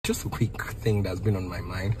Just a quick thing that's been on my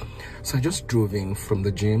mind. So I just drove in from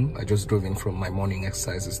the gym. I just drove in from my morning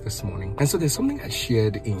exercises this morning. And so there's something I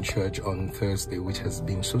shared in church on Thursday, which has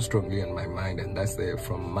been so strongly on my mind. And that's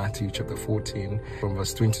from Matthew chapter 14, from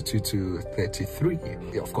verse 22 to 33.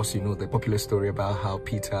 Of course, you know the popular story about how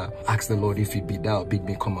Peter asked the Lord, if he be thou, bid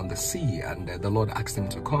me come on the sea. And the Lord asked him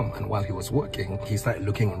to come. And while he was working, he started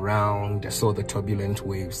looking around, saw the turbulent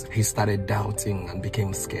waves. He started doubting and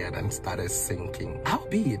became scared and started sinking.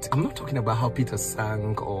 Howbeit, I'm not talking about how Peter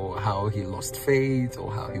sank or how he lost faith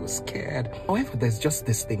or how he was scared. However, there's just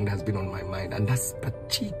this thing that's been on my mind, and that's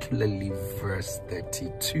particularly verse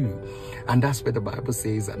 32. And that's where the Bible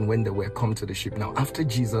says, and when they were come to the ship. Now, after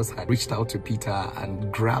Jesus had reached out to Peter and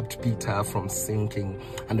grabbed Peter from sinking,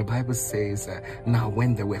 and the Bible says, now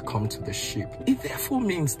when they were come to the ship. It therefore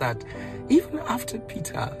means that even after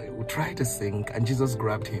Peter tried to sink and Jesus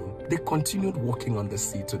grabbed him, they continued walking on the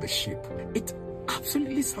sea to the ship. It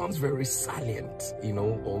absolutely sounds very silent, you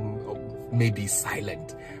know, or maybe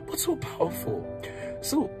silent, but so powerful.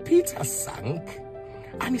 So Peter sank,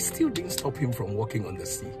 and it still didn't stop him from walking on the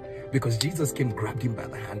sea, because Jesus came, grabbed him by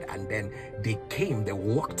the hand, and then they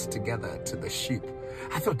walked together to the ship.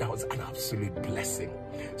 I thought that was an absolute blessing.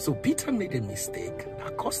 So Peter made a mistake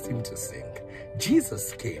that caused him to sink.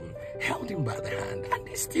 Jesus came, held him by the hand, and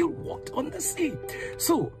they still walked on the sea.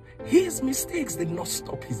 So his mistakes did not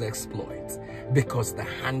stop his exploits, because the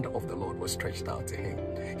hand of the Lord was stretched out to him.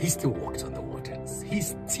 He still walked on the waters. He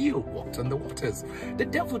still walked on the waters. The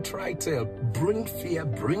devil tried to bring fear,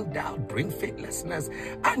 bring doubt, bring faithlessness,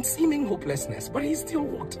 and seeming hopelessness, but he still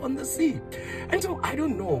walked on the sea. And so I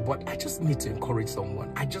don't know, but I just need to encourage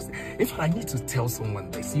someone. If I need to tell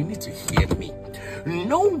someone this, you need to hear me.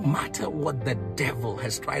 No matter what the devil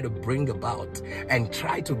has tried to bring about and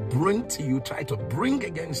try to bring to you, try to bring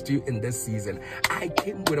against you in this season, I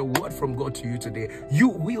came with a word from God to you today. You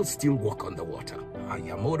will still walk on the water.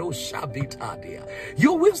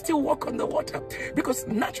 You will still walk on the water, because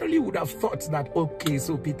naturally you would have thought that, okay,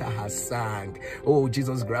 so Peter has sank. Oh,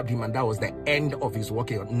 Jesus grabbed him and that was the end of his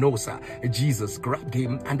walking. No, sir. Jesus grabbed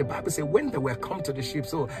him, and the Bible says when they were come to the ship,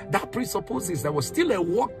 so that presupposes there was still a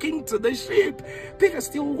walking to the ship. Peter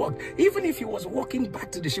still walked. Even if he was walking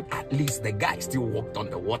back to the ship, at least the guy still walked on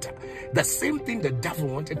the water. The same thing the devil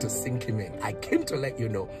wanted to sink him in. I came to let you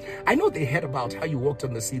know. I know they heard about how you walked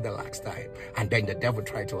on the sea the last time, and then the devil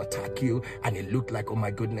tried to attack you, and it looked like, oh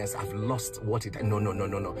my goodness, I've lost what it. No.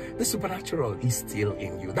 The supernatural is still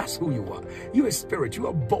in you. That's who you are. You're a spirit. You're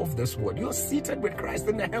above this world. You're seated with Christ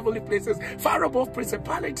in the heavenly places, far above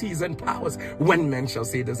principalities and powers. When men shall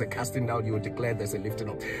say there's a casting down, you will declare there's a lifting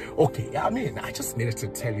up. Okay, I just needed to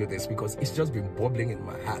tell you this because it's just been bubbling in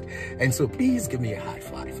my heart. And so please give me a high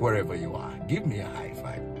five wherever you are. Give me a high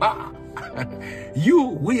five. You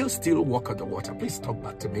will still walk on the water. Please talk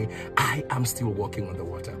back to me. I am still walking on the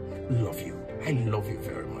water. Love you. I love you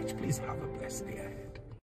very much. Please have a blessed day.